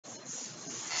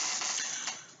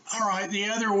All right, the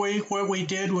other week what we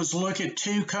did was look at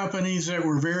two companies that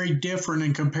were very different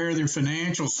and compare their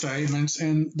financial statements.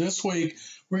 And this week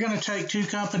we're going to take two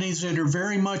companies that are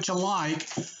very much alike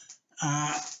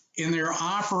uh, in their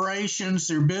operations,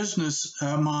 their business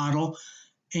model,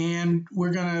 and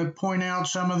we're going to point out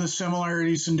some of the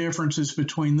similarities and differences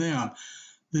between them.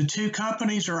 The two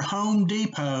companies are Home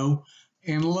Depot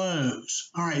and Lowe's.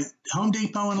 All right, Home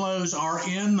Depot and Lowe's are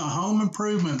in the home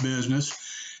improvement business.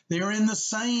 They're in the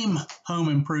same home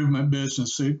improvement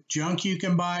business. The junk you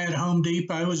can buy at Home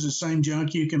Depot is the same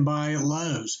junk you can buy at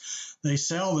Lowe's. They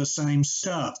sell the same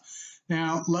stuff.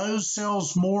 Now, Lowe's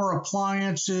sells more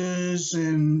appliances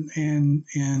and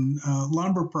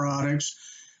lumber products.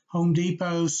 Home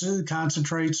Depot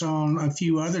concentrates on a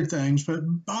few other things, but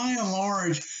by and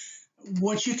large,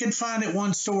 what you can find at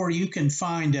one store, you can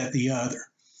find at the other.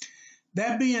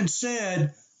 That being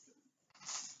said,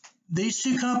 these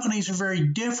two companies are very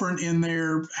different in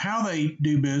their how they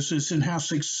do business and how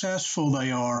successful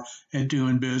they are at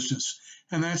doing business.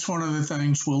 And that's one of the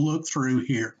things we'll look through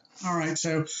here. All right,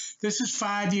 so this is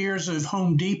 5 years of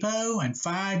Home Depot and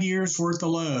 5 years worth of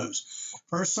Lowe's.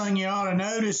 First thing you ought to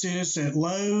notice is that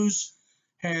Lowe's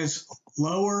has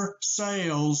lower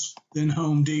sales than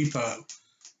Home Depot.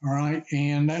 All right,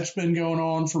 and that's been going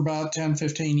on for about 10,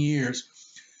 15 years.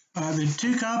 The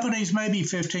two companies, maybe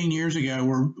 15 years ago,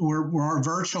 were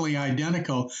virtually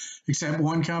identical, except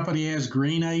one company has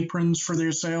green aprons for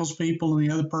their salespeople, and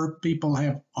the other people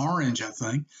have orange, I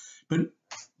think. But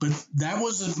that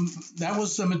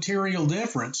was the material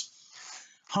difference.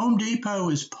 Home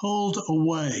Depot is pulled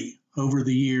away over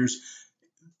the years.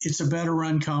 It's a better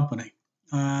run company.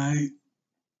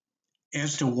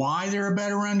 As to why they're a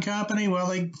better run company,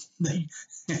 well, they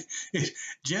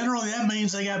generally that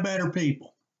means they got better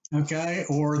people. Okay,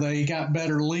 or they got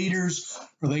better leaders,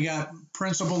 or they got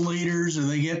principal leaders, or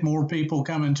they get more people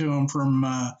coming to them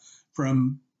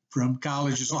from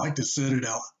colleges like the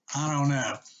Citadel. I don't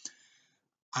know.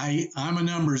 I'm a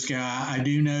numbers guy. I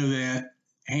do know that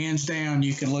hands down,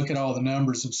 you can look at all the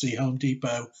numbers and see Home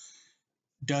Depot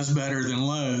does better than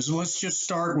Lowe's. Let's just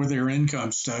start with their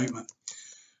income statement.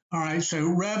 All right, so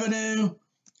revenue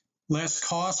less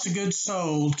cost of goods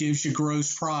sold gives you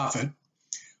gross profit.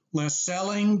 Less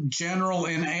selling, general,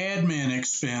 and admin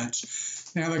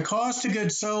expense. Now, the cost of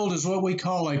goods sold is what we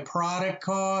call a product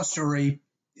cost or God,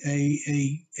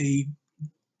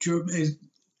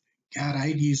 I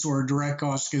hate to use the word direct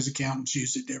cost because accountants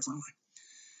use it differently.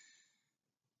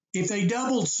 If they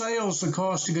doubled sales, the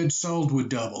cost of goods sold would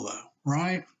double, though,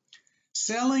 right?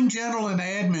 Selling, general, and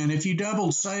admin, if you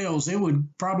doubled sales, it would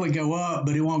probably go up,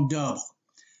 but it won't double.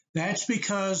 That's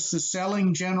because the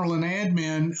selling, general, and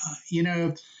admin,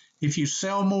 if you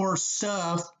sell more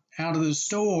stuff out of the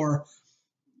store,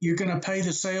 you're going to pay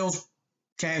the sales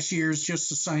cashiers just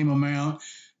the same amount.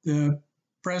 The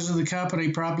president of the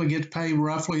company probably gets paid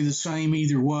roughly the same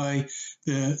either way.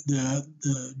 The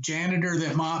janitor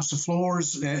that mops the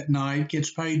floors at night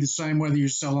gets paid the same whether you're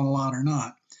selling a lot or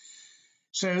not.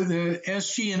 So the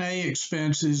SG&A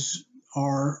expenses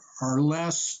are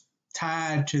less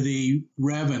tied to the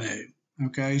revenue.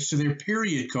 Okay, so they're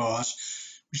period costs,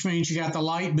 which means you got the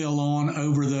light bill on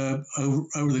over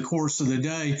the course of the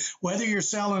day, whether you're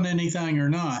selling anything or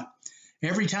not.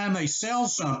 Every time they sell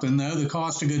something, though, the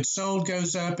cost of goods sold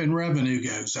goes up and revenue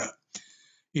goes up.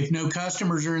 If no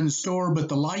customers are in the store but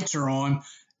the lights are on,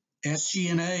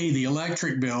 SG&A, the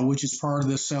electric bill, which is part of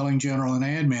the selling, general, and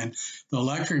admin, the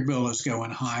electric bill is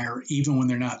going higher even when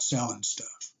they're not selling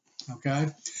stuff. Okay?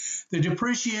 The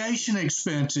depreciation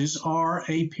expenses are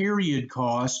a period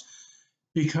cost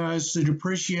because the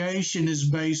depreciation is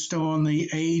based on the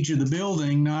age of the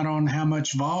building, not on how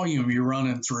much volume you're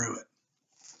running through it.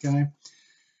 Okay?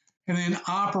 And then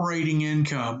operating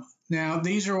income. Now,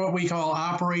 these are what we call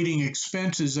operating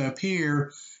expenses up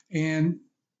here, and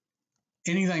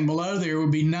anything below there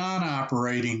would be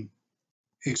non-operating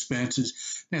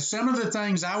expenses. Now, some of the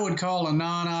things I would call a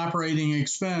non-operating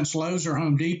expense, Lowe's or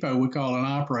Home Depot would call an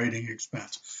operating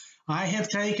expense. I have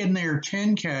taken their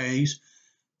 10Ks,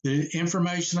 the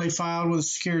information they filed with the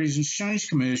Securities and Exchange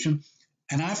Commission,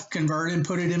 and I've converted and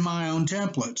put it in my own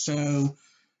template. So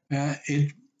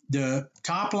the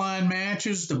top line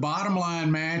matches, the bottom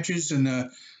line matches, and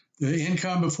the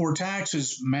income before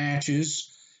taxes matches.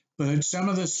 But some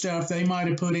of the stuff they might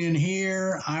have put in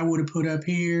here, I would have put up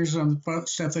here. Some of the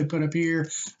stuff they put up here,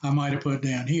 I might have put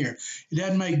down here. It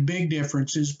doesn't make big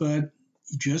differences, but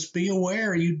just be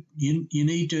aware you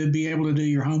need to be able to do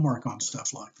your homework on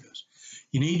stuff like this.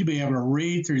 You need to be able to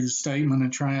read through the statement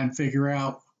and try and figure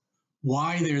out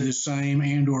why they're the same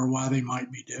and or why they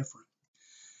might be different.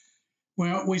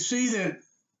 Well, we see that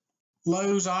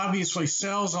Lowe's obviously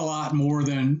sells a lot more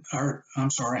than, or I'm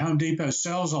sorry, Home Depot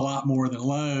sells a lot more than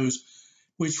Lowe's,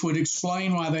 which would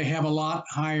explain why they have a lot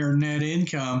higher net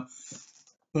income.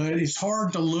 But it's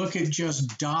hard to look at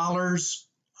just dollars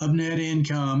of net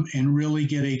income and really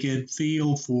get a good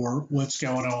feel for what's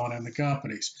going on in the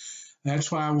companies.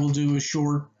 That's why we'll do a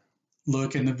short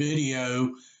look in the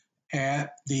video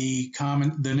at the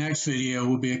next video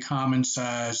will be a common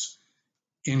size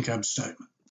income statement.